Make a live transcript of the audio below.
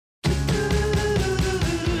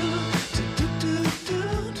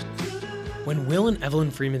Will and Evelyn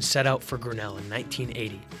Freeman set out for Grinnell in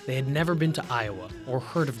 1980, they had never been to Iowa or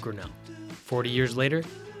heard of Grinnell. 40 years later,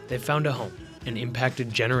 they found a home and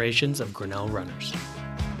impacted generations of Grinnell runners.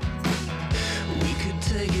 We could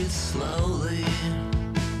take it slowly,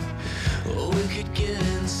 or we could get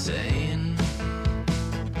insane.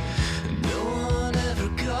 No one ever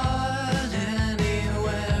got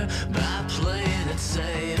anywhere by playing it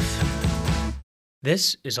safe.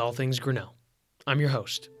 This is All Things Grinnell. I'm your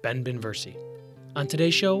host, Ben Binversi. On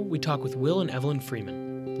today's show, we talk with Will and Evelyn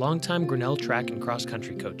Freeman, longtime Grinnell track and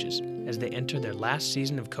cross-country coaches, as they enter their last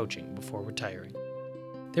season of coaching before retiring.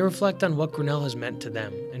 They reflect on what Grinnell has meant to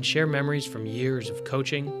them and share memories from years of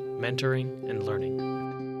coaching, mentoring, and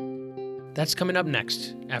learning. That's coming up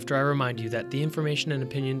next, after I remind you that the information and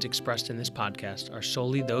opinions expressed in this podcast are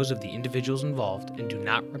solely those of the individuals involved and do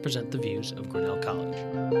not represent the views of Grinnell College.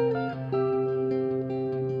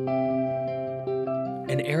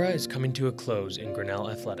 An era is coming to a close in Grinnell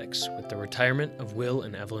athletics with the retirement of Will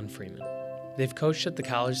and Evelyn Freeman. They've coached at the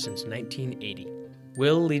college since 1980.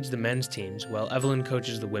 Will leads the men's teams while Evelyn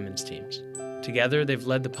coaches the women's teams. Together, they've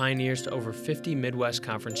led the Pioneers to over 50 Midwest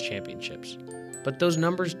Conference championships. But those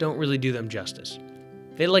numbers don't really do them justice.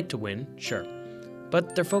 They like to win, sure,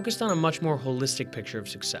 but they're focused on a much more holistic picture of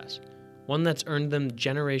success, one that's earned them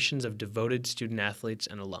generations of devoted student athletes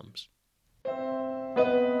and alums.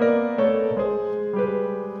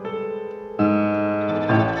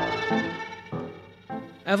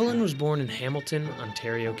 Evelyn was born in Hamilton,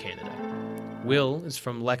 Ontario, Canada. Will is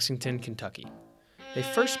from Lexington, Kentucky. They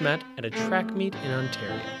first met at a track meet in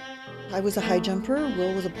Ontario. I was a high jumper,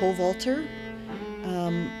 Will was a pole vaulter.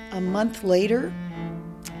 A month later,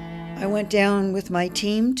 I went down with my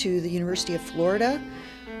team to the University of Florida,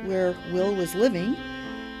 where Will was living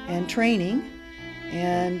and training,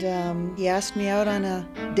 and he asked me out on a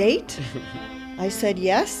date. I said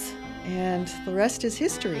yes, and the rest is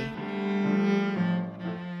history.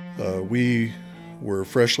 We were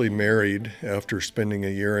freshly married after spending a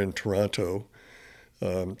year in Toronto,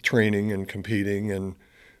 training and competing, and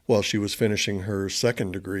while she was finishing her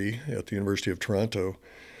second degree at the University of Toronto.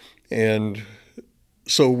 And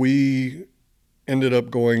so we ended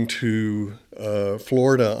up going to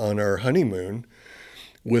Florida on our honeymoon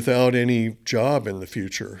without any job in the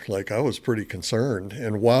future. Like, I was pretty concerned.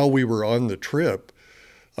 And while we were on the trip,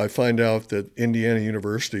 I find out that Indiana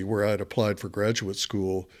University, where I'd applied for graduate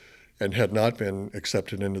school and had not been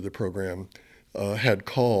accepted into the program, had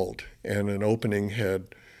called, and an opening had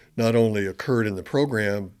not only occurred in the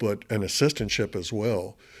program, but an assistantship as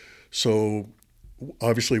well. So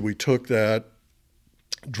obviously we took that,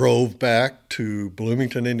 drove back to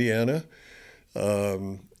Bloomington, Indiana,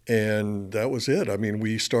 and that was it. I mean,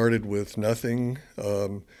 we started with nothing,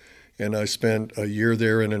 and I spent a year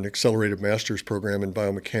there in an accelerated master's program in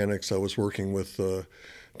biomechanics. I was working with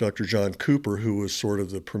Dr. John Cooper, who was sort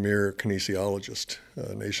of the premier kinesiologist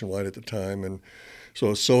nationwide at the time. And so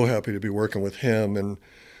I was so happy to be working with him, and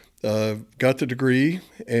got the degree.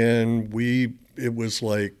 And it was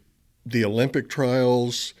like the Olympic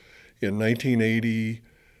trials in 1980,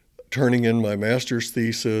 turning in my master's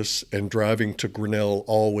thesis and driving to Grinnell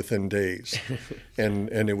all within days. and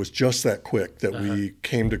it was just that quick that we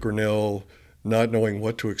came to Grinnell not knowing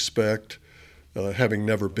what to expect, having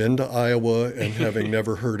never been to Iowa and having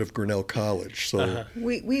never heard of Grinnell College. So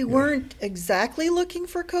we weren't exactly looking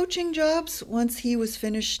for coaching jobs once he was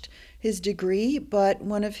finished his degree, but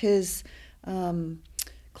one of his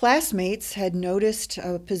classmates had noticed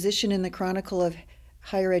a position in the Chronicle of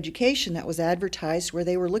Higher Education that was advertised where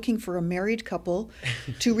they were looking for a married couple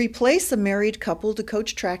to replace a married couple to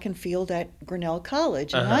coach track and field at Grinnell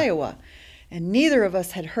College in Iowa. And neither of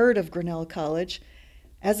us had heard of Grinnell College.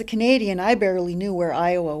 As a Canadian, I barely knew where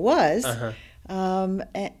Iowa was.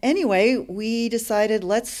 Anyway, we decided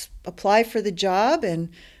let's apply for the job, and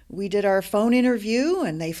we did our phone interview,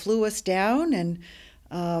 and they flew us down, and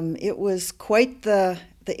it was quite the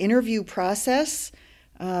interview process.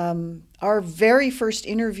 Our very first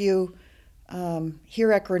interview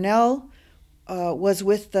here at Grinnell was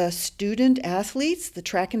with the student athletes, the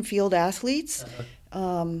track and field athletes,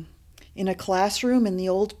 in a classroom in the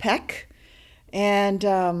old Peck.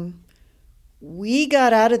 And we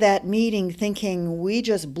got out of that meeting thinking we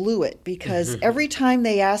just blew it, because every time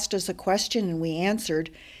they asked us a question and we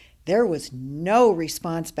answered, there was no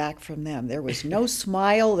response back from them. There was no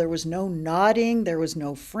smile, there was no nodding, there was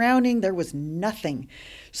no frowning, there was nothing.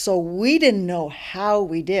 So we didn't know how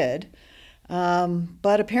we did,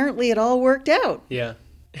 but apparently it all worked out. Yeah,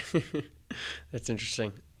 that's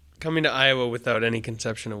interesting. Coming to Iowa without any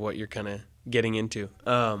conception of what you're kind of getting into.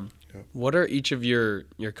 What are each of your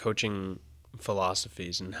coaching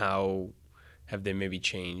philosophies, and how have they maybe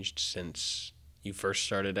changed since you first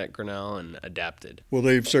started at Grinnell and adapted? Well,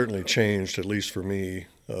 they've certainly changed, at least for me.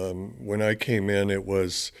 When I came in, it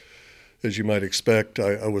was, as you might expect,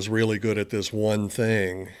 I was really good at this one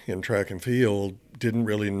thing in track and field, didn't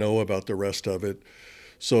really know about the rest of it,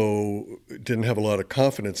 so didn't have a lot of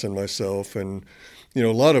confidence in myself. And, a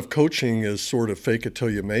lot of coaching is sort of fake it till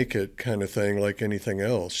you make it kind of thing, like anything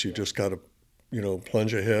else. You just got to,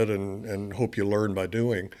 plunge ahead and hope you learn by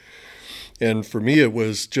doing. And for me, it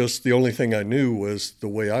was just the only thing I knew was the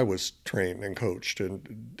way I was trained and coached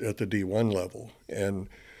and at the D1 level. And,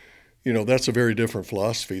 that's a very different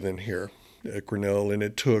philosophy than here at Grinnell. And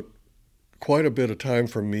it took quite a bit of time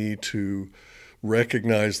for me to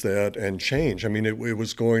recognize that and change. I mean, it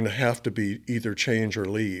was going to have to be either change or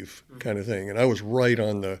leave kind of thing. And I was right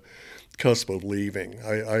on the cusp of leaving.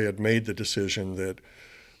 I had made the decision that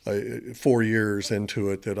 4 years into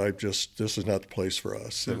it that this is not the place for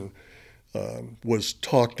us. And was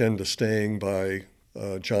talked into staying by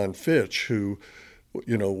John Fitch, who,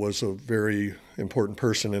 was a very important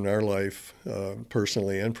person in our life,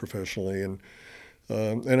 personally and professionally. And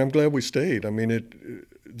I'm glad we stayed. I mean,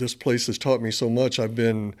 this place has taught me so much. I've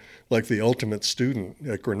been like the ultimate student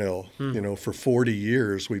at Grinnell. For 40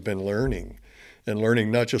 years we've been learning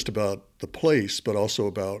not just about the place, but also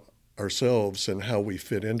about ourselves and how we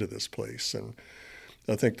fit into this place. And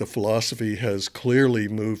I think the philosophy has clearly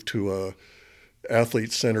moved to a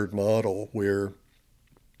athlete-centered model where,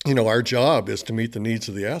 our job is to meet the needs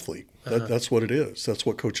of the athlete. That's what it is. That's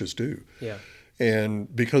what coaches do. Yeah.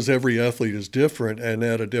 And because every athlete is different and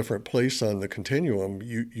at a different place on the continuum,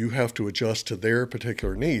 you have to adjust to their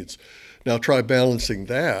particular needs. Now try balancing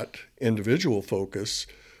that individual focus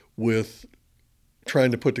with trying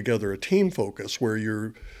to put together a team focus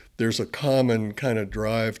where there's a common kind of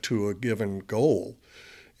drive to a given goal.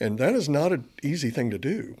 And that is not an easy thing to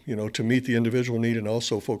do, to meet the individual need and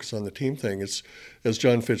also focus on the team thing. It's, as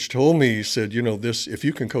John Fitch told me, he said, if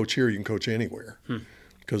you can coach here, you can coach anywhere.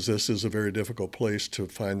 Because this is a very difficult place to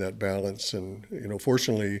find that balance. And,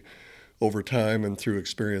 fortunately, over time and through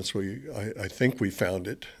experience, I think we found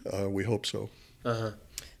it. We hope so.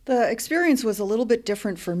 The experience was a little bit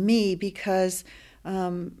different for me because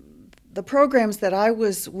the programs that I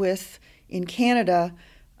was with in Canada,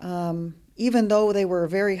 even though they were a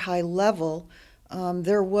very high level,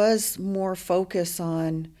 there was more focus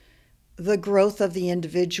on the growth of the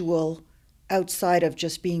individual outside of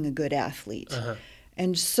just being a good athlete.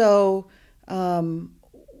 And so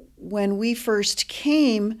when we first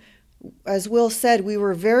came, as Will said, we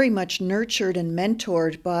were very much nurtured and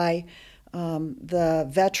mentored by the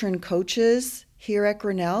veteran coaches here at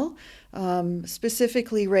Grinnell,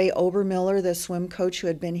 specifically Ray Obermiller, the swim coach who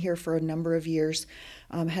had been here for a number of years,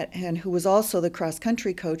 and who was also the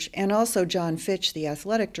cross-country coach, and also John Fitch, the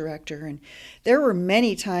athletic director. And there were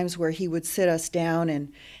many times where he would sit us down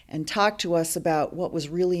and talk to us about what was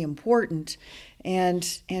really important.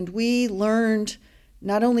 And we learned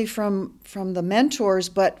not only from the mentors,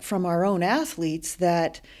 but from our own athletes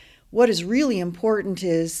that what is really important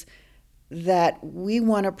is that we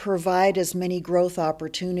want to provide as many growth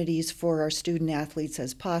opportunities for our student athletes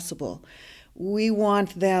as possible. We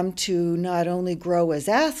want them to not only grow as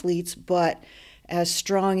athletes, but as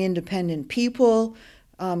strong, independent people,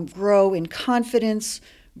 grow in confidence,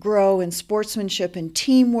 grow in sportsmanship and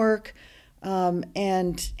teamwork,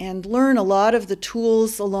 and learn a lot of the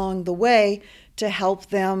tools along the way to help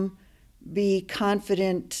them be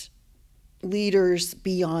confident leaders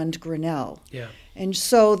beyond Grinnell. Yeah. And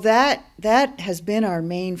so that has been our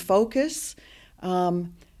main focus.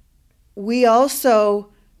 We also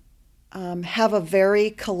have a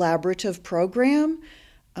very collaborative program.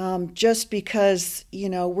 Just because,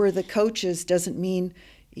 we're the coaches doesn't mean,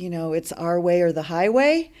 it's our way or the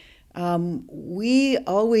highway. We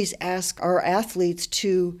always ask our athletes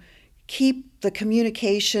to keep the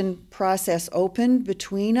communication process open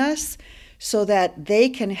between us so that they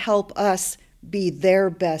can help us be their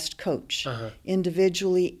best coach,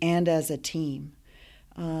 individually and as a team.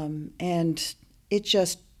 And it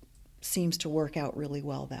just seems to work out really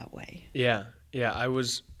well that way. Yeah. I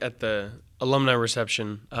was at the alumni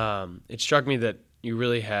reception. It struck me that you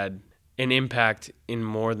really had an impact in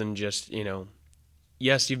more than just,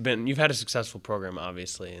 yes, you've had a successful program,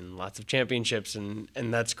 obviously, and lots of championships, and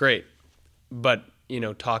that's great. But,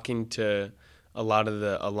 talking to a lot of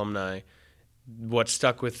the alumni, what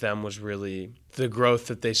stuck with them was really the growth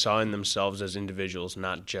that they saw in themselves as individuals,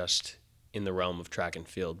 not just in the realm of track and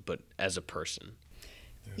field, but as a person.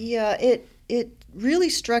 Yeah, it really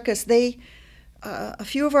struck us. A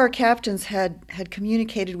few of our captains had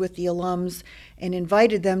communicated with the alums and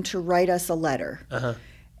invited them to write us a letter.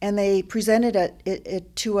 and they presented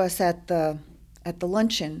it to us at the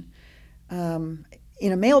luncheon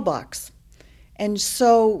in a mailbox. And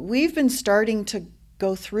so we've been starting to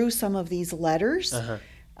go through some of these letters.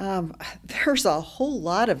 There's a whole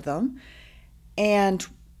lot of them. And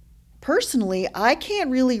personally, I can't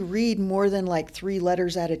really read more than like 3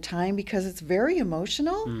 letters at a time because it's very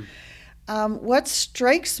emotional. What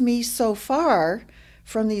strikes me so far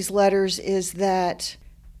from these letters is that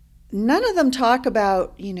none of them talk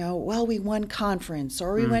about, well, we won conference,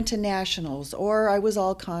 or we went to nationals, or I was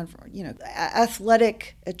all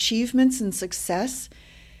athletic achievements and success.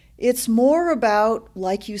 It's more about,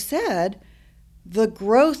 like you said, the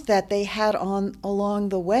growth that they had along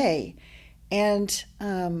the way. And,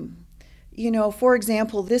 for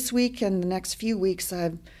example, this week and the next few weeks,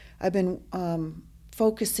 I've been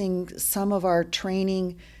focusing some of our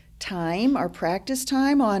training time, our practice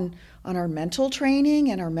time on our mental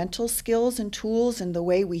training and our mental skills and tools and the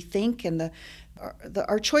way we think and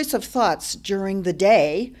our choice of thoughts during the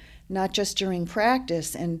day, not just during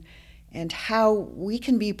practice, and how we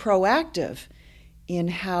can be proactive in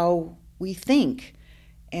how we think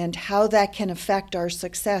and how that can affect our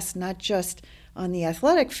success, not just on the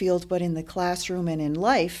athletic field, but in the classroom and in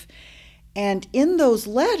life. And in those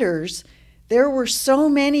letters, there were so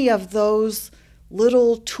many of those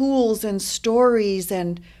little tools and stories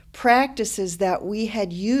and practices that we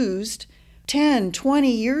had used 10,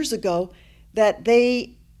 20 years ago that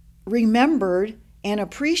they remembered and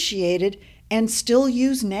appreciated and still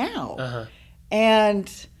use now.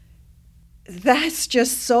 And that's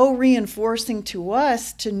just so reinforcing to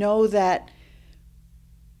us to know that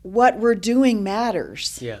what we're doing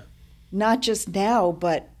matters. Yeah. Not just now,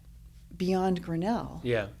 but beyond Grinnell.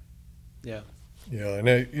 Yeah. Yeah. Yeah,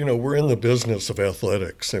 and we're in the business of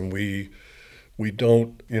athletics, and we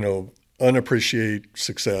don't unappreciate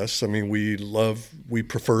success. I mean, we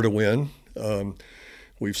prefer to win.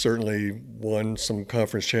 We've certainly won some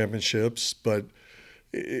conference championships, but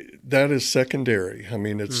that is secondary. I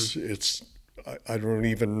mean, it's I don't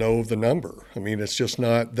even know the number. I mean, it's just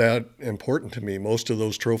not that important to me. Most of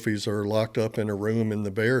those trophies are locked up in a room in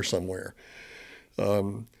the Bear somewhere.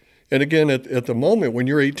 And again, at the moment, when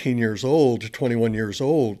you're 18 years old, 21 years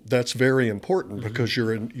old, that's very important because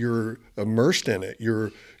you're immersed in it.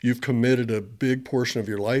 You've committed a big portion of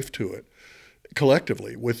your life to it,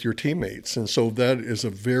 collectively with your teammates, and so that is a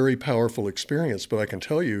very powerful experience. But I can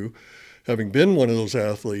tell you, having been one of those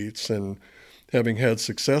athletes and having had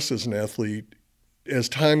success as an athlete, as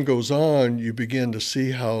time goes on, you begin to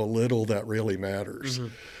see how little that really matters.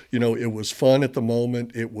 It was fun at the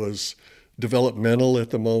moment. It was developmental at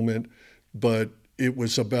the moment, but it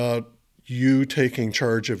was about you taking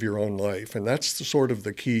charge of your own life. And that's sort of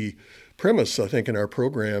the key premise, I think, in our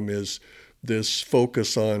program is this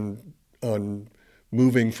focus on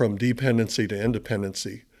moving from dependency to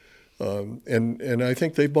independency. And I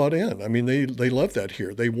think they bought in. I mean, they love that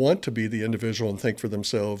here. They want to be the individual and think for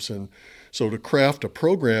themselves. And so to craft a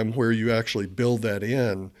program where you actually build that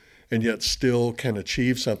in and yet still can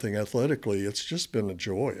achieve something athletically, it's just been a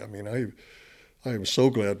joy. I mean, I am so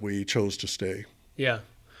glad we chose to stay. Yeah.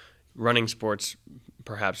 Running sports,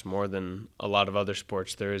 perhaps more than a lot of other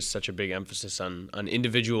sports, there is such a big emphasis on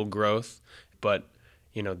individual growth, but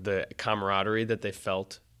the camaraderie that they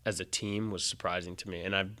felt as a team was surprising to me.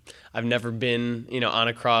 And I've never been, on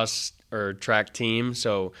a cross or track team,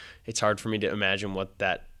 so it's hard for me to imagine what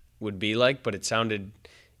that would be like, but it sounded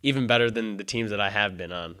even better than the teams that I have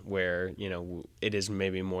been on, where, it is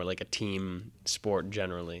maybe more like a team sport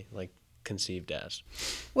generally, like conceived as.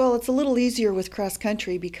 Well, it's a little easier with cross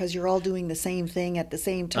country because you're all doing the same thing at the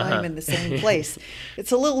same time in the same place.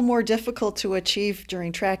 It's a little more difficult to achieve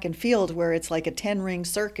during track and field, where it's like a 10-ring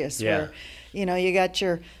circus where, you got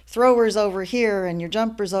your throwers over here and your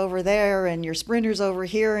jumpers over there and your sprinters over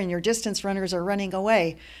here and your distance runners are running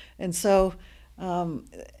away. And so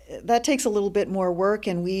that takes a little bit more work,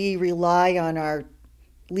 and we rely on our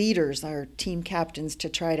leaders, our team captains, to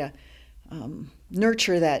try to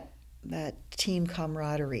nurture that team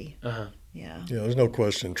camaraderie. Yeah, there's no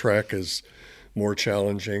question. Track is more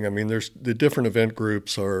challenging. I mean, the different event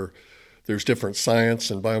groups there's different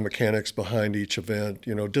science and biomechanics behind each event.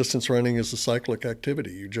 Distance running is a cyclic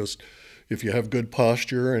activity. If you have good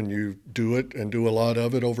posture and you do it and do a lot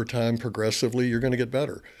of it over time progressively, you're going to get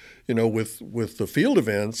better. With the field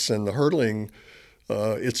events and the hurdling,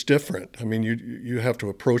 it's different. I mean, you have to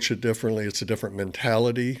approach it differently. It's a different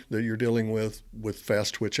mentality that you're dealing with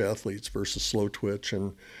fast twitch athletes versus slow twitch.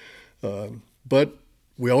 But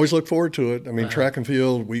we always look forward to it. I mean, track and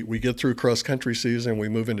field, we get through cross country season, we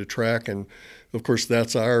move into track, and of course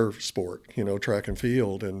that's our sport, track and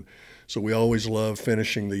field. And So we always love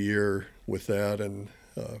finishing the year with that. And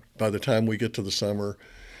by the time we get to the summer,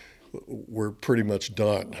 we're pretty much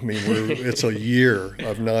done. I mean, it's a year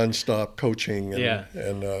of nonstop coaching.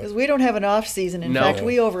 And Because we don't have an off season. In fact,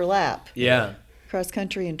 we overlap. Yeah. Cross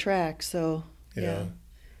country and track. So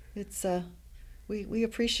it's we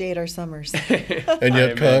appreciate our summers. And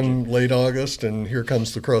yet come late August and here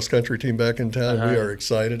comes the cross country team back in town. We are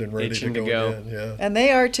excited and ready to go again. Yeah. And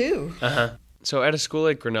they are too. So at a school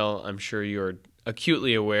like Grinnell, I'm sure you're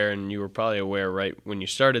acutely aware, and you were probably aware right when you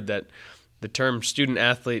started, that the term student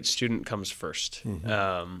athlete, student comes first.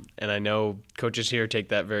 And I know coaches here take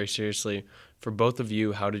that very seriously. For both of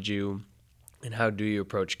you, how do you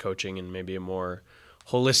approach coaching in maybe a more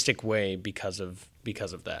holistic way because of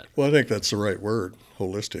that? Well, I think that's the right word,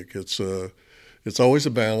 holistic. It's always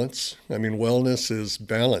a balance. I mean, wellness is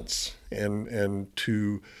balance, and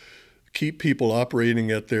to keep people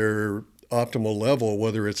operating at their optimal level,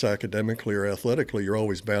 whether it's academically or athletically, you're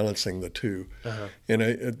always balancing the two. And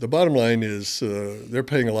the bottom line is they're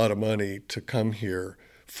paying a lot of money to come here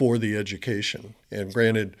for the education. And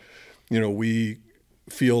granted, we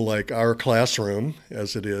feel like our classroom,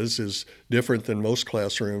 as it is different than most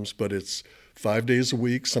classrooms, but it's 5 days a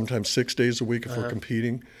week, sometimes 6 days a week if we're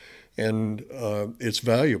competing, and it's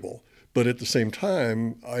valuable. But at the same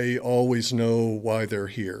time, I always know why they're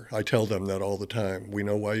here. I tell them that all the time. We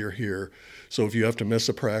know why you're here. So if you have to miss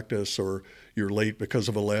a practice or you're late because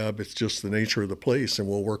of a lab, it's just the nature of the place, and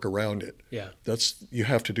we'll work around it. Yeah. You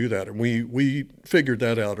have to do that. And we figured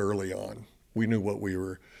that out early on. We knew what we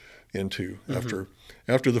were into.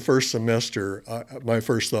 After the first semester, my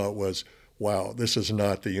first thought was, wow, this is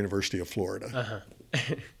not the University of Florida.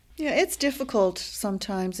 Yeah, it's difficult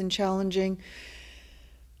sometimes and challenging.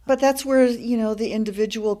 But that's where, the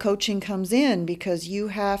individual coaching comes in, because you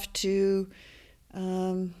have to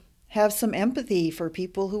have some empathy for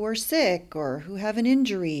people who are sick or who have an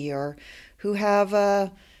injury or who have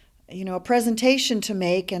a presentation to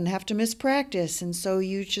make and have to miss practice. And so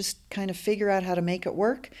you just kind of figure out how to make it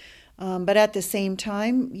work. But at the same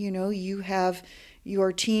time, you have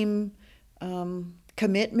your team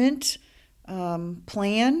commitment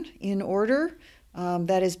plan in order.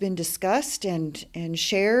 That has been discussed and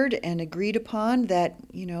shared and agreed upon, that,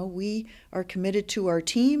 we are committed to our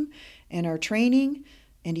team and our training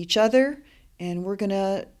and each other, and we're going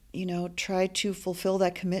to, try to fulfill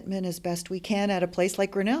that commitment as best we can at a place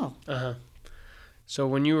like Grinnell. So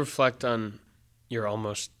when you reflect on your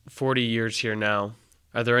almost 40 years here now,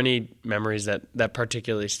 are there any memories that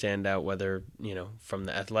particularly stand out, whether, from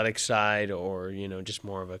the athletic side or, just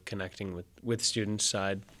more of a connecting with students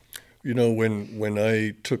side? When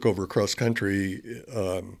I took over cross country,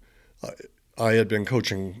 I had been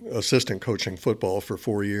assistant coaching football for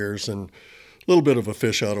 4 years, and a little bit of a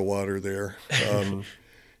fish out of water there.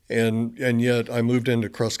 And yet I moved into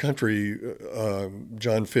cross country.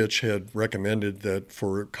 John Fitch had recommended that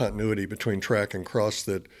for continuity between track and cross,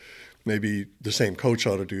 that maybe the same coach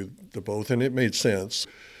ought to do the both, and it made sense.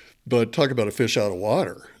 But talk about a fish out of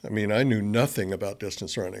water. I mean, I knew nothing about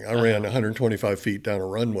distance running. I ran 125 feet down a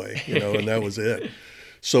runway, and that was it.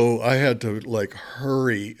 So I had to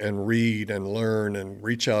hurry and read and learn and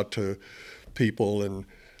reach out to people. And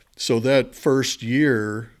so that first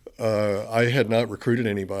year, I had not recruited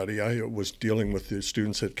anybody. I was dealing with the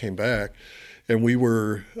students that came back. And we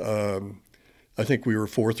were, I think we were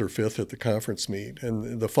 4th or 5th at the conference meet.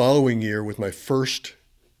 And the following year, with my first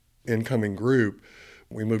incoming group,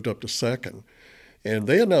 we moved up to 2nd. And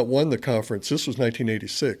they had not won the conference. This was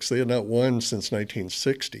 1986. They had not won since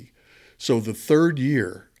 1960. So the 3rd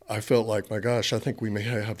year, I felt like, my gosh, I think we may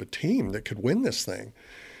have a team that could win this thing.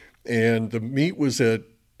 And the meet was at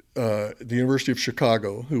the University of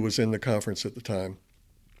Chicago, who was in the conference at the time.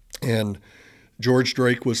 And George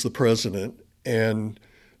Drake was the president. And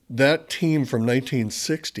that team from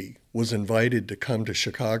 1960 was invited to come to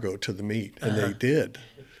Chicago to the meet, and they did.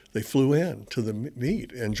 They flew in to the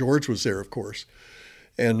meet, and George was there, of course.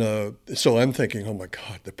 And so I'm thinking, oh my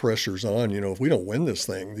God, the pressure's on. If we don't win this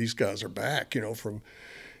thing, these guys are back, and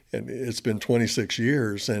it's been 26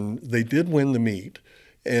 years. And they did win the meet.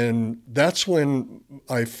 And that's when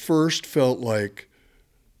I first felt like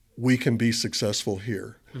we can be successful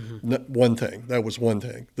here. That was one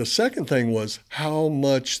thing. The second thing was how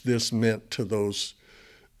much this meant to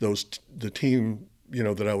the team,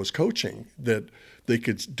 that I was coaching, that they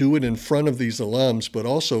could do it in front of these alums, but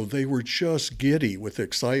also they were just giddy with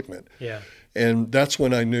excitement. Yeah. And that's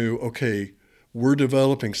when I knew, okay, we're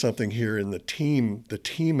developing something here in the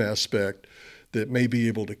team aspect that may be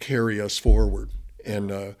able to carry us forward.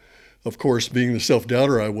 And of course, being the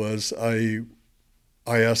self-doubter I was, I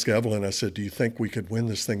I asked Evelyn, I said, do you think we could win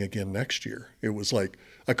this thing again next year? It was like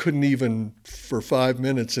I couldn't even for 5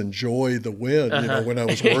 minutes enjoy the win, when I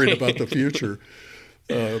was worried about the future.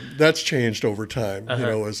 That's changed over time,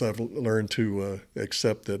 as I've learned to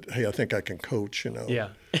accept that, hey, I think I can coach, Yeah.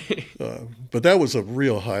 But that was a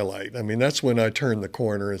real highlight. I mean, that's when I turned the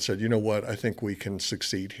corner and said, you know what, I think we can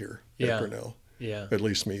succeed here at Grinnell. Yeah. At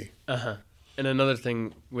least me. And another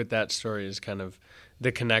thing with that story is kind of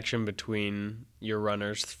the connection between your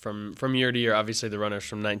runners from year to year. Obviously, the runners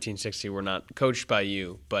from 1960 were not coached by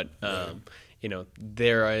you, but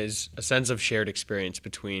there is a sense of shared experience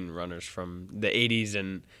between runners from the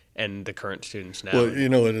 80s and the current students now. Well,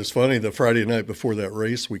 it is funny. The Friday night before that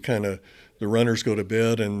race, the runners go to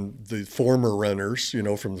bed, and the former runners,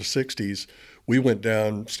 from the 60s, we went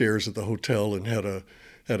downstairs at the hotel and had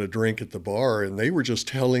a drink at the bar, and they were just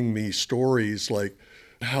telling me stories like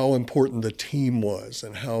how important the team was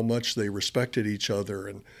and how much they respected each other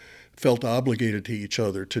and felt obligated to each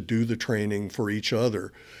other to do the training for each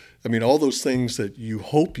other. I mean, all those things that you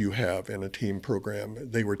hope you have in a team program,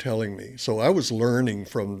 they were telling me. So I was learning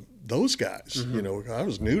from those guys. I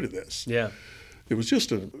was new to this. Yeah. It was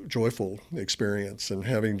just a joyful experience. And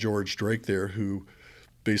having George Drake there, who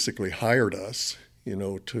basically hired us,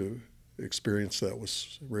 to experience that,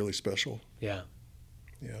 was really special. Yeah.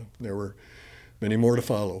 Yeah. There were many more to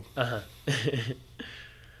follow.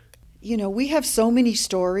 We have so many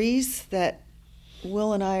stories that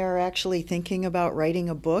Will and I are actually thinking about writing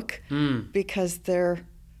a book because they're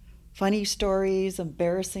funny stories,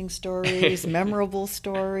 embarrassing stories, memorable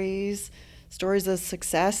stories of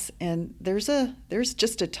success, and there's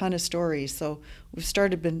just a ton of stories. So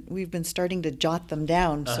we've been starting to jot them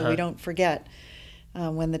down so we don't forget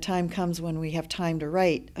when the time comes when we have time to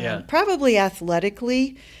write. Probably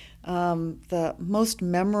athletically, the most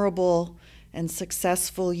memorable and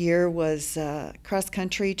successful year was cross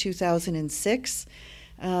country 2006.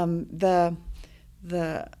 The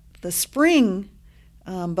spring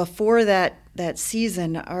before that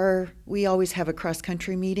season, we always have a cross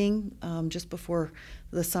country meeting just before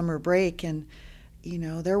the summer break, and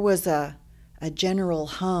there was a general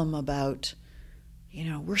hum about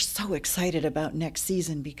we're so excited about next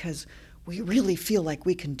season because we really feel like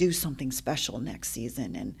we can do something special next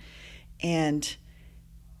season, and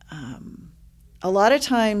a lot of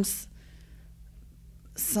times,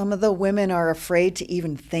 some of the women are afraid to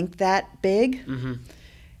even think that big. Mm-hmm.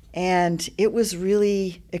 And it was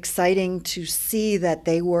really exciting to see that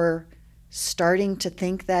they were starting to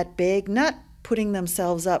think that big, not putting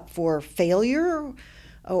themselves up for failure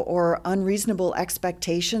or unreasonable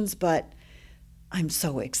expectations, but I'm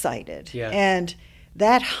so excited. Yeah. And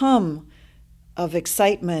that hum of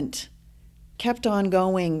excitement kept on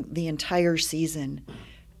going the entire season.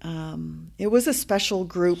 It was a special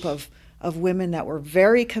group of women that were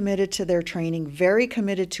very committed to their training, very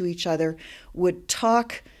committed to each other, would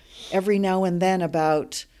talk every now and then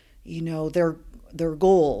about, their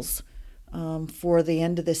goals for the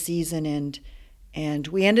end of the season, and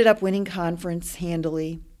we ended up winning conference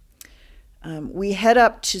handily. We head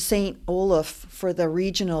up to St. Olaf for the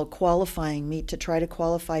regional qualifying meet to try to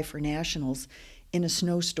qualify for nationals in a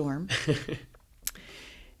snowstorm.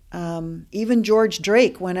 Even George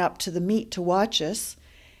Drake went up to the meet to watch us,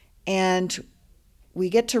 and we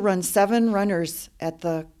get to run 7 runners at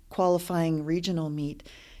the qualifying regional meet.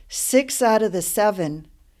 6 out of the 7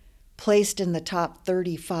 placed in the top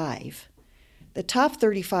 35. The top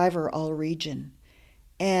 35 are all region.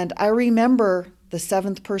 And I remember the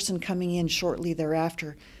 7th person coming in shortly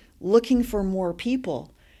thereafter, looking for more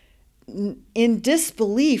people, in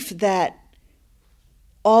disbelief that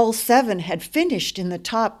all 7 had finished in the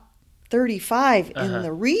top 35 in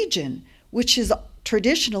the region, which is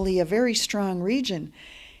traditionally a very strong region.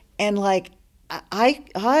 And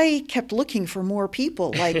I kept looking for more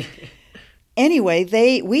people.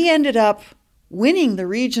 Anyway, we ended up winning the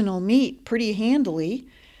regional meet pretty handily,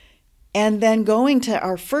 and then going to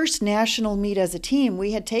our first national meet as a team.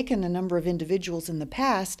 We had taken a number of individuals in the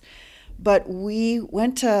past, but we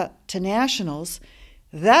went to nationals.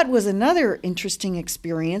 That was another interesting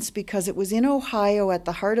experience because it was in Ohio at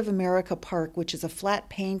the Heart of America Park, which is a flat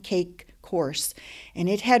pancake course, and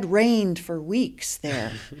it had rained for weeks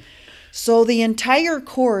there. So the entire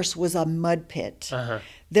course was a mud pit.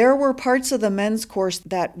 There were parts of the men's course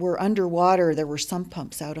that were underwater. There were sump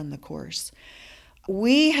pumps out on the course.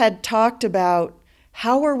 We had talked about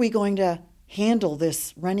how are we going to handle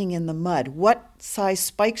this running in the mud? What size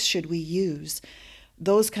spikes should we use?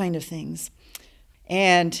 Those kind of things.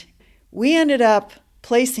 And we ended up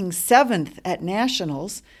placing 7th at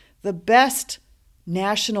nationals, the best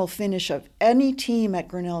national finish of any team at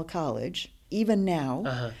Grinnell College. even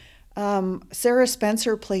now. Sarah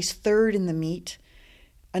Spencer placed third in the meet.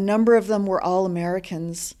 A number of them were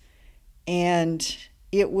All-Americans, and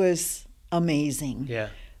it was amazing. Yeah.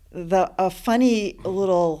 A funny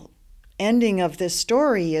little ending of this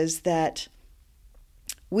story is that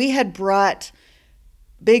we had brought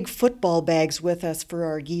big football bags with us for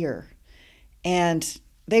our gear, and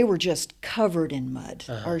they were just covered in mud.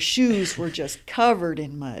 Our shoes were just covered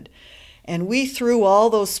in mud. And we threw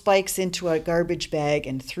all those spikes into a garbage bag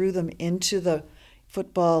and threw them into the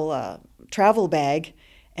football travel bag.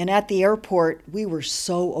 And at the airport, we were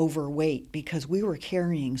so overweight because we were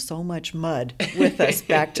carrying so much mud with us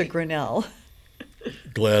back to Grinnell.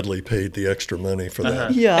 Gladly paid the extra money for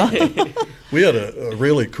that. Yeah. We had a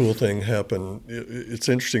really cool thing happen. It's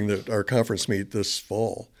interesting that our conference meet this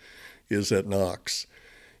fall is at Knox.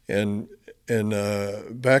 And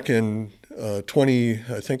back in I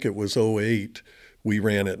think it was 2008, we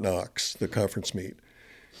ran at Knox, the conference meet.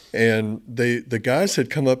 And the guys had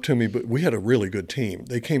come up to me, but we had a really good team.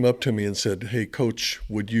 They came up to me and said, "Hey, Coach,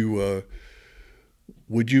 would you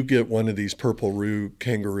get one of these purple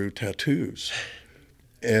kangaroo tattoos?"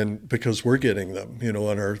 And because we're getting them,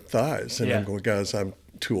 on our thighs. And I'm going, "Guys, I'm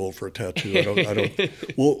too old for a tattoo. I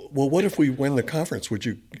don't. Well, what if we win the conference? Would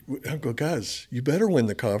you?" I go, "Guys, you better win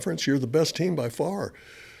the conference. You're the best team by far."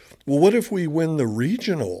 "Well, what if we win the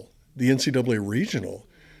regional, the NCAA regional?"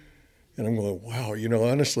 And I'm going, "Wow,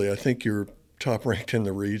 honestly, I think you're top ranked in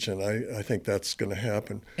the region. I think that's going to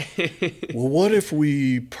happen." "Well, what if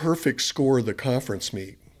we perfect score the conference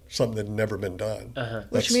meet? Something that had never been done."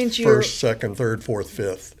 Which means first, second, third, fourth,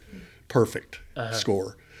 fifth, perfect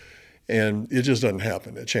score. And it just doesn't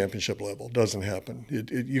happen at championship level. It doesn't happen.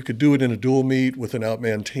 You could do it in a dual meet with an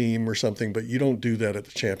outman team or something, but you don't do that at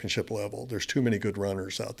the championship level. There's too many good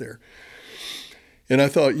runners out there. And I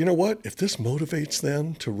thought, you know what? If this motivates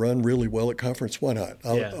them to run really well at conference, why not?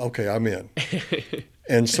 Okay, I'm in.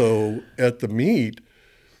 And so at the meet,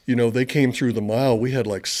 they came through the mile. We had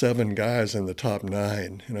like 7 guys in the top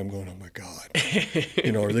 9. And I'm going, oh, my God.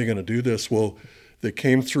 Are they going to do this? Well, they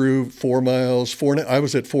came through 4 miles. I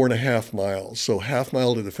was at 4.5 miles. So half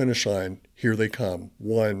mile to the finish line, here they come.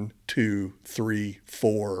 1, 2, 3,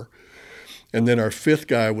 4. And then our 5th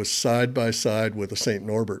guy was side by side with a St.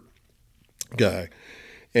 Norbert guy.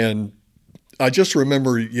 And I just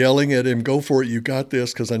remember yelling at him, "Go for it, you got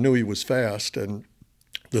this," because I knew he was fast. And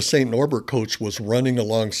the St. Norbert coach was running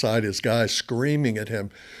alongside his guy, screaming at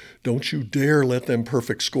him, "Don't you dare let them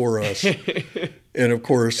perfect score us." And of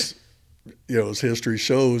course, as history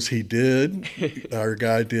shows, he did. Our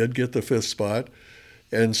guy did get the 5th spot.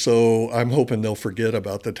 And so I'm hoping they'll forget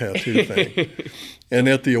about the tattoo thing. And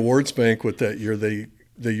at the awards banquet that year, they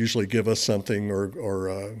usually give us something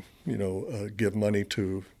or give money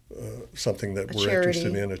to something that we're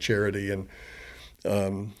interested in, a charity, and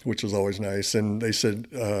which is always nice. And they said,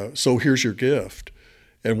 "So here's your gift."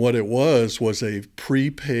 And what it was a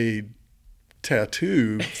prepaid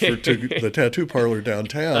tattoo to the tattoo parlor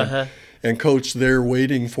downtown. And Coach, they're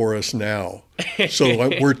waiting for us now. So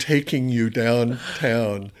we're taking you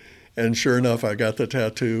downtown. And sure enough, I got the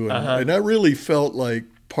tattoo. And I really felt like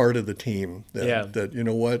part of the team. That, you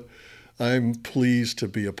know what, I'm pleased to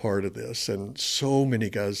be a part of this. And so many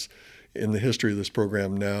guys in the history of this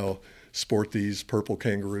program now sport these purple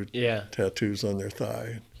kangaroo tattoos on their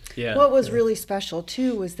thigh. Yeah. What was really special,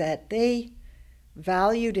 too, was that they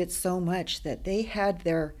valued it so much that they had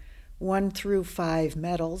their 1 through 5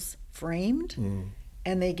 medals framed,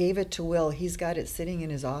 and they gave it to Will. He's got it sitting in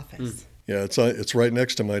his office. Yeah, it's right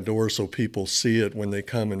next to my door, so people see it when they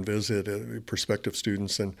come and visit, prospective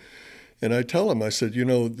students. And I tell them, I said,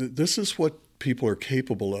 this is what people are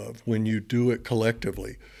capable of when you do it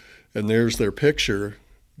collectively. And there's their picture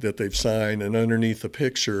that they've signed, and underneath the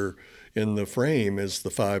picture in the frame is the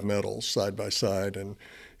 5 medals side by side. And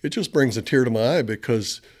it just brings a tear to my eye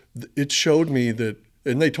because it showed me that,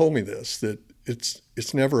 and they told me this, that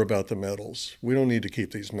it's never about the medals. We don't need to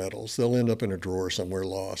keep these medals. They'll end up in a drawer somewhere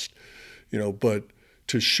lost, but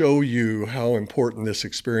to show you how important this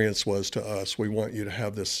experience was to us, we want you to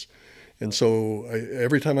have this. And so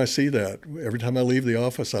every time I see that, every time I leave the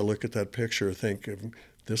office, I look at that picture, think,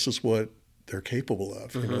 this is what they're capable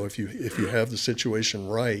of. If you have the situation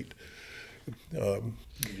right, you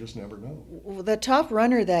just never know. Well, the top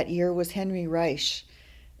runner that year was Henry Reich,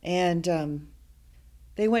 and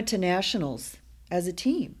they went to nationals as a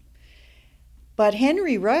team. But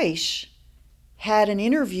Henry Reich had an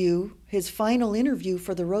interview, his final interview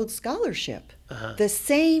for the Rhodes Scholarship, the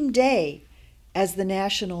same day as the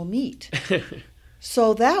national meet.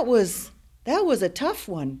 So that was a tough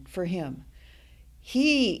one for him.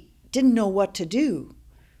 He didn't know what to do.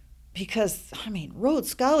 because, I mean, Rhodes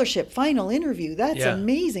Scholarship, final interview, that's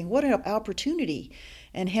amazing. What an opportunity.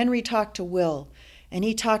 And Henry talked to Will, and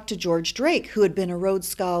he talked to George Drake, who had been a Rhodes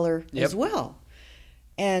Scholar as well.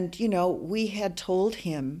 And, you know, we had told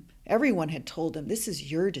him, everyone had told him, this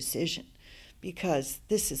is your decision, because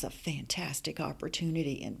this is a fantastic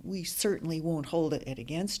opportunity, and we certainly won't hold it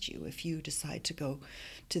against you if you decide to go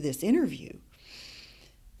to this interview.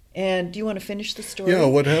 And do you want to finish the story? Yeah,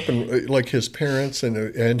 what happened, like his parents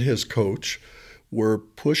and his coach were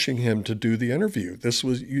pushing him to do the interview. This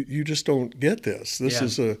was, you just don't get this. This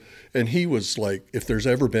is and he was like, if there's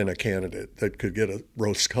ever been a candidate that could get a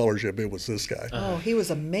Rhodes Scholarship, it was this guy. Oh, he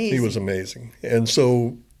was amazing. He was amazing. And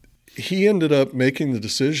so he ended up making the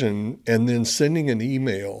decision and then sending an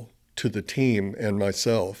email to the team and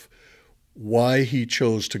myself why he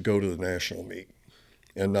chose to go to the national meet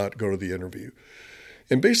and not go to the interview.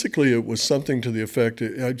 And basically it was something to the effect,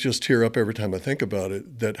 I just tear up every time I think about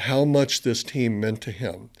it, that how much this team meant to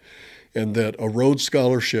him and that a Rhodes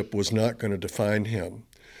Scholarship was not going to define him.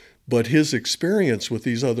 But his experience with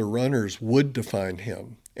these other runners would define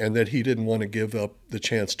him, and that he didn't want to give up the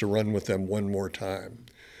chance to run with them one more time.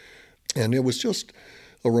 And it was just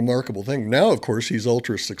a remarkable thing. Now, of course, he's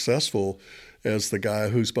ultra successful as the guy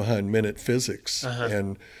who's behind Minute Physics.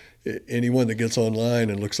 And anyone that gets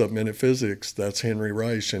online and looks up Minute Physics, that's Henry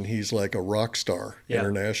Reich, and he's like a rock star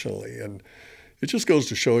internationally. And it just goes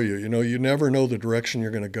to show you, you know, you never know the direction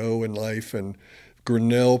you're going to go in life, and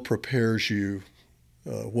Grinnell prepares you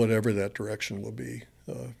whatever that direction will be.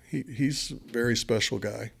 He's a very special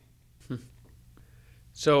guy.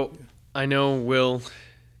 So I know, Will,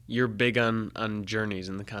 you're big on journeys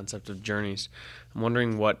and the concept of journeys. I'm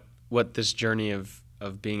wondering what this journey of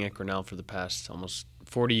being at Grinnell for the past almost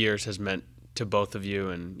 40 years has meant to both of you,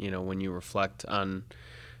 and, you know, when you reflect on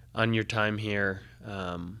your time here,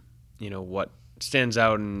 you know, what stands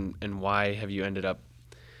out and why have you ended up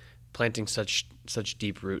planting such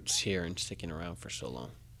deep roots here and sticking around for so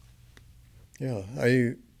long? Yeah,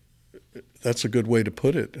 that's a good way to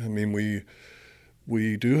put it. I mean,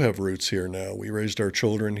 we do have roots here now. We raised our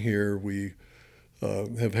children here. We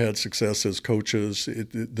have had success as coaches.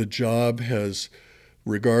 The job has,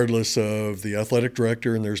 regardless of the athletic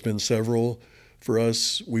director, and there's been several for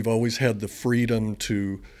us, we've always had the freedom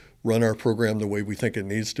to run our program the way we think it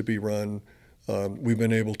needs to be run. We've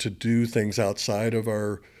been able to do things outside of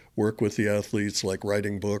our work with the athletes, like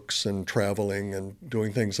writing books and traveling and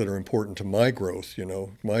doing things that are important to my growth, you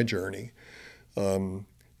know, my journey. And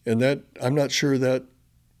that, I'm not sure that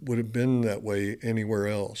would have been that way anywhere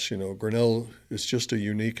else. You know, Grinnell is just a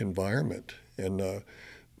unique environment, and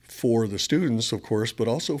for the students, of course, but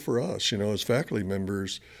also for us, you know, as faculty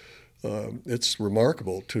members. It's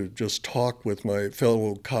remarkable to just talk with my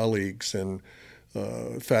fellow colleagues and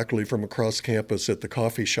faculty from across campus at the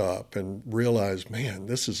coffee shop and realize, man,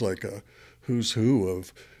 this is like a who's who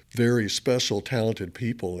of very special, talented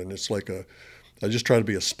people. And it's like I just try to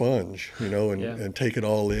be a sponge, you know, and take it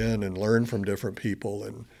all in and learn from different people.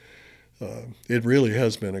 And it really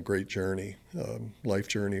has been a great journey, life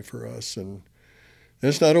journey for us. And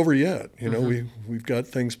it's not over yet. You know, we've got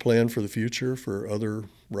things planned for the future, for other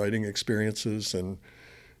writing experiences, and,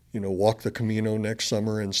 you know, walk the Camino next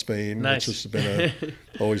summer in Spain, which has been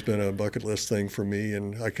always been a bucket list thing for me.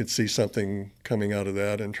 And I could see something coming out of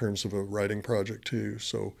that in terms of a writing project too.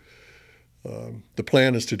 So the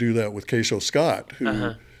plan is to do that with Keisho Scott,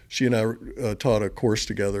 who she and I taught a course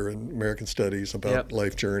together in American Studies about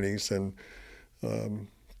life journeys. And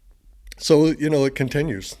so, you know, it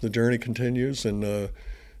continues. The journey continues, and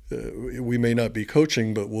we may not be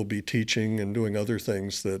coaching, but we'll be teaching and doing other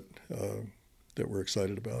things that we're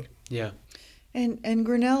excited about. Yeah. And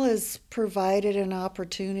Grinnell has provided an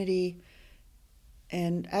opportunity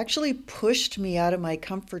and actually pushed me out of my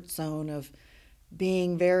comfort zone of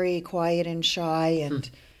being very quiet and shy,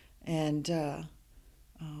 and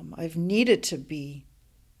I've needed to be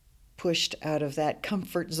pushed out of that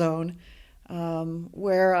comfort zone,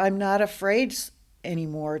 where I'm not afraid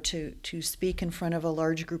anymore to speak in front of a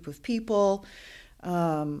large group of people.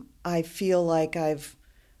 I feel like I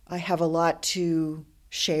have a lot to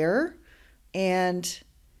share, and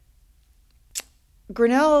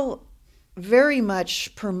Grinnell very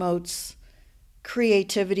much promotes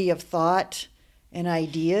creativity of thought and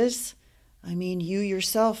ideas. I mean, you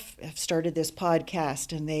yourself have started this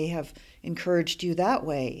podcast, and they have encouraged you that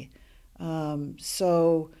way.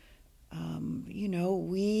 You know,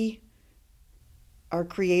 we are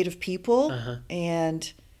creative people,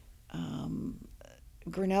 and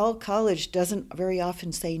Grinnell College doesn't very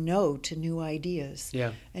often say no to new ideas.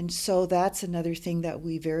 Yeah. And so that's another thing that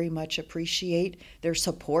we very much appreciate, their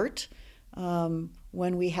support.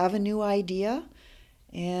 when we have a new idea.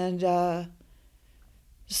 And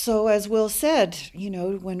so as Will said,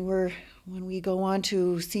 when we go on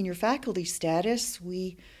to senior faculty status,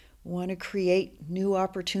 we want to create new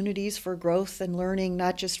opportunities for growth and learning,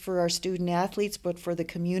 not just for our student athletes, but for the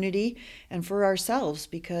community and for ourselves,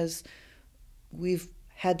 because we've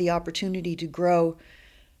had the opportunity to grow.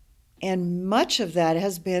 And much of that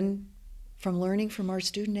has been from learning from our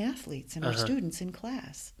student athletes and our students in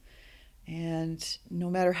class. And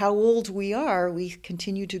no matter how old we are, we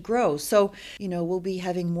continue to grow. So, we'll be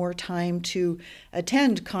having more time to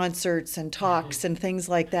attend concerts and talks and things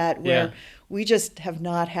like that, where we just have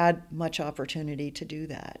not had much opportunity to do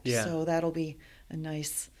that. Yeah. So that'll be a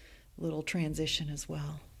nice little transition as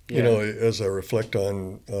well. Yeah. As I reflect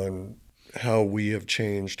on how we have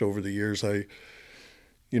changed over the years,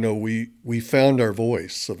 we found our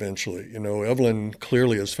voice eventually. Evelyn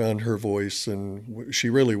clearly has found her voice, and she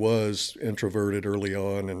really was introverted early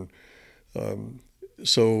on. And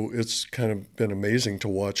so it's kind of been amazing to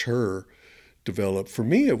watch her develop. For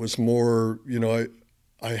me, it was more,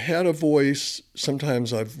 I had a voice.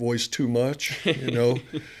 Sometimes I've voiced too much,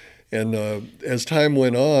 And as time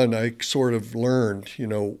went on, I sort of learned,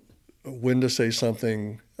 when to say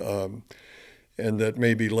something, and that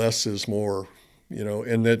maybe less is more.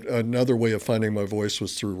 And that another way of finding my voice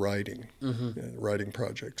was through writing, writing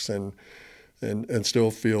projects, and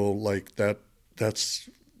still feel like that's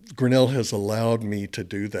Grinnell has allowed me to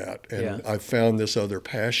do that, and I've found this other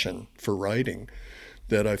passion for writing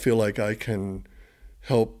that I feel like I can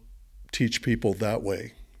help teach people that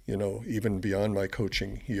way, even beyond my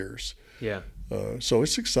coaching years. Yeah. So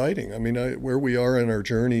it's exciting. I mean, where we are in our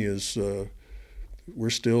journey is we're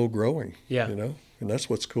still growing. Yeah. And that's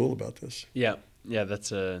what's cool about this. Yeah. Yeah,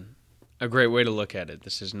 that's a great way to look at it.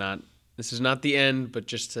 This is not the end, but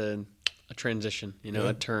just a transition,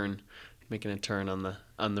 a turn, making a turn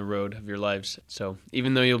on the road of your lives. So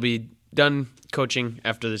even though you'll be done coaching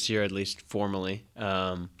after this year, at least formally,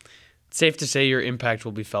 it's safe to say your impact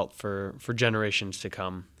will be felt for generations to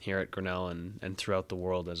come here at Grinnell and throughout the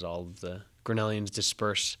world as all of the Grinnellians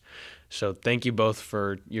disperse. So thank you both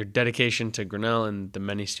for your dedication to Grinnell and the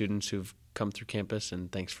many students who've come through campus, and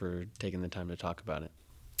thanks for taking the time to talk about it.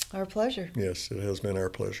 Our pleasure. Yes, it has been our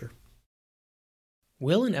pleasure.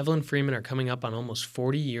 Will and Evelyn Freeman are coming up on almost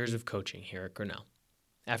 40 years of coaching here at Grinnell.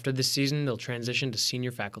 After this season, they'll transition to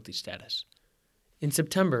senior faculty status. In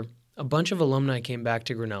September, a bunch of alumni came back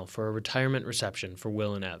to Grinnell for a retirement reception for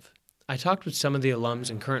Will and Ev. I talked with some of the alums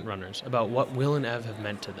and current runners about what Will and Ev have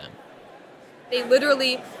meant to them. They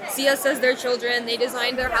literally see us as their children. They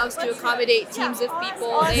designed their house to accommodate teams of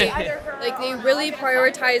people. They really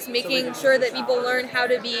prioritize making sure that people learn how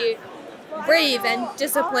to be brave and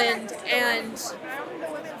disciplined and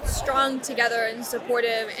strong together and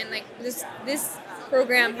supportive. And this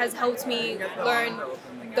program has helped me learn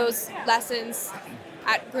those lessons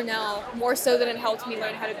at Grinnell more so than it helped me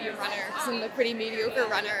learn how to be a runner, because I'm a pretty mediocre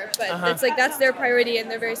runner. But it's that's their priority, and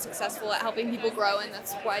they're very successful at helping people grow, and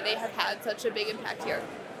that's why they have had such a big impact here.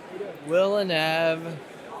 Will and Ev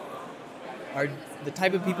are the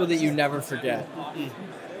type of people that you never forget.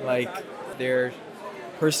 Like their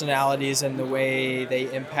personalities and the way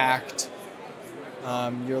they impact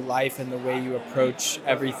your life and the way you approach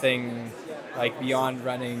everything beyond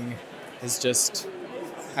running is just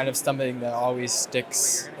kind of something that always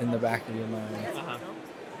sticks in the back of your mind.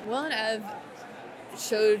 Will and Ev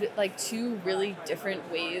showed two really different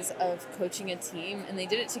ways of coaching a team, and they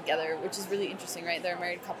did it together, which is really interesting, right? They're a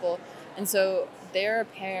married couple, and so they're a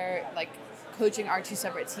pair coaching our two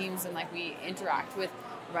separate teams, and we interact with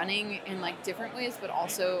running in different ways, but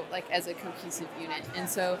also as a cohesive unit. And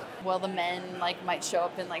so while the men might show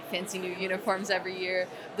up in fancy new uniforms every year,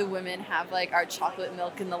 the women have our chocolate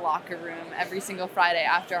milk in the locker room every single Friday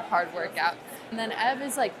after a hard workout. And then Ev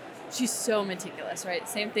is she's so meticulous, right?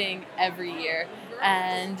 Same thing every year.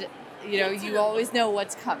 And you always know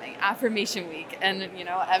what's coming. Affirmation week. And,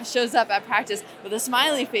 Ev shows up at practice with a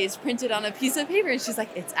smiley face printed on a piece of paper. And she's like,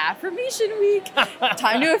 it's affirmation week.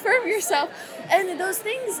 Time to affirm yourself. And those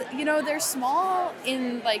things, they're small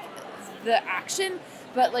in, the action,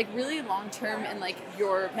 but, really long-term in,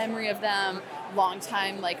 your memory of them,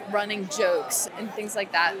 long-time, running jokes and things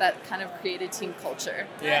like that kind of created team culture.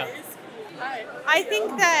 Yeah. I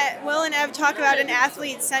think that Will and Ev talk about an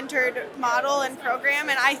athlete-centered model and program,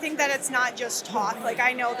 and I think that it's not just talk.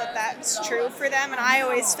 I know that that's true for them, and I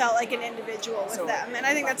always felt like an individual with them, and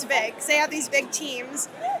I think that's big. Because they have these big teams.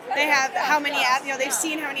 They have they've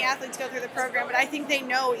seen how many athletes go through the program, but I think they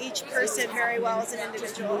know each person very well as an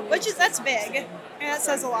individual, that's big, and that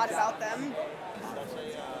says a lot about them.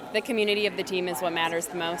 the community of the team is what matters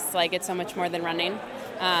the most. Like, it's so much more than running.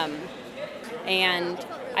 And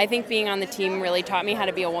I think being on the team really taught me how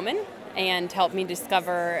to be a woman and helped me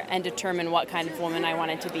discover and determine what kind of woman I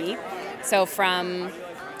wanted to be. So from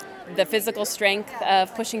the physical strength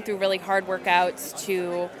of pushing through really hard workouts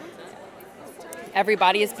to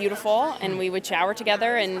everybody is beautiful, and we would shower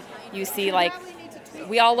together, and you see, like,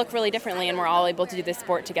 we all look really differently, and we're all able to do this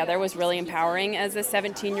sport together was really empowering as a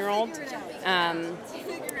 17-year-old.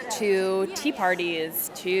 To tea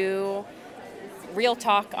parties, to real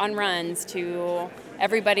talk on runs, to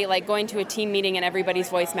everybody, like going to a team meeting and everybody's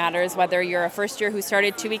voice matters, whether you're a first year who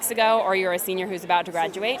started 2 weeks ago or you're a senior who's about to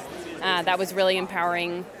graduate. That was really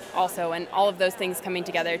empowering also, and all of those things coming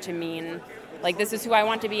together to mean, like, this is who I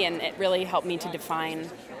want to be, and it really helped me to define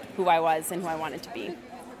who I was and who I wanted to be.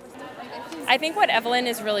 I think what Evelyn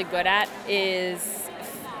is really good at is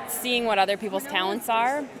seeing what other people's talents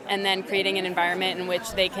are and then creating an environment in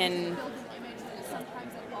which they can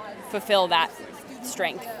fulfill that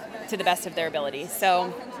strength to the best of their ability.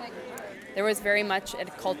 So there was very much a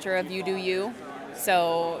culture of you do you.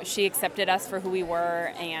 So she accepted us for who we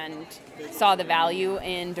were and saw the value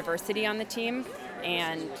in diversity on the team.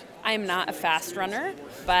 And I'm not a fast runner,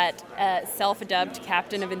 but a self-dubbed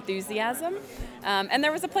captain of enthusiasm. And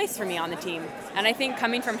there was a place for me on the team. And I think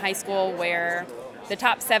coming from high school where the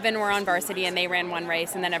top 7 were on varsity and they ran one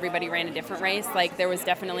race and then everybody ran a different race, like, there was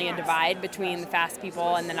definitely a divide between the fast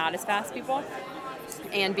people and the not as fast people.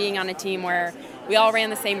 And being on a team where we all ran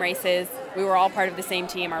the same races, we were all part of the same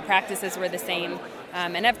team, our practices were the same,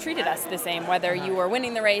 and have treated us the same, whether you were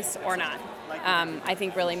winning the race or not, I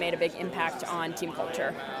think really made a big impact on team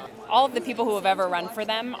culture. All of the people who have ever run for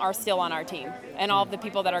them are still on our team, and all of the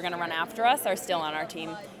people that are going to run after us are still on our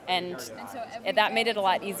team. And that made it a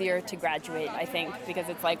lot easier to graduate, I think, because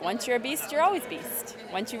it's like, once you're a beast, you're always beast.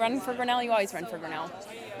 Once you run for Grinnell, you always run for Grinnell.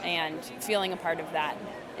 And feeling a part of that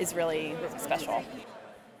is really special.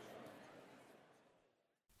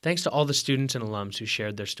 Thanks to all the students and alums who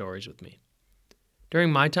shared their stories with me.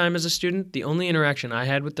 During my time as a student, the only interaction I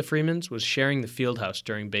had with the Freemans was sharing the field house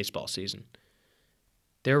during baseball season.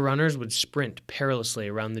 Their runners would sprint perilously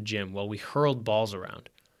around the gym while we hurled balls around.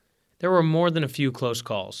 There were more than a few close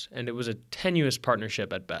calls, and it was a tenuous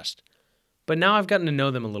partnership at best. But now I've gotten to know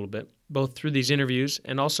them a little bit, both through these interviews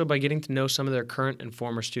and also by getting to know some of their current and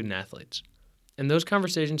former student athletes. And those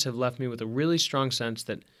conversations have left me with a really strong sense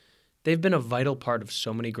that they've been a vital part of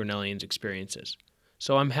so many Grinnellians' experiences.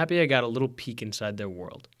 So I'm happy I got a little peek inside their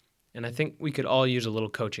world. And I think we could all use a little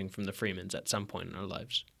coaching from the Freemans at some point in our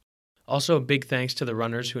lives. Also, a big thanks to the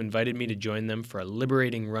runners who invited me to join them for a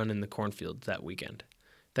liberating run in the cornfields that weekend.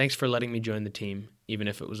 Thanks for letting me join the team, even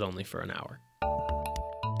if it was only for an hour.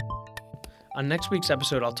 On next week's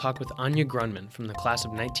episode, I'll talk with Anya Grunman from the class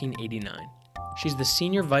of 1989. She's the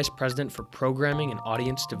Senior Vice President for Programming and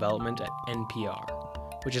Audience Development at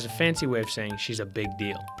NPR, which is a fancy way of saying she's a big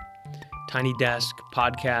deal. Tiny desk,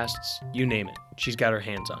 podcasts, you name it, she's got her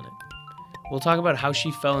hands on it. We'll talk about how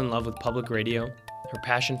she fell in love with public radio, her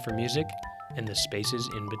passion for music, and the spaces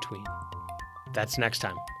in between. That's next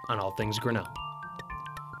time on All Things Grinnell.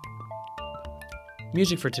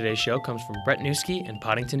 Music for today's show comes from Brett Newski and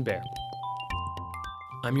Poddington Bear.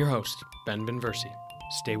 I'm your host, Ben Benversi.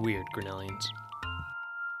 Stay weird, Grinnellians.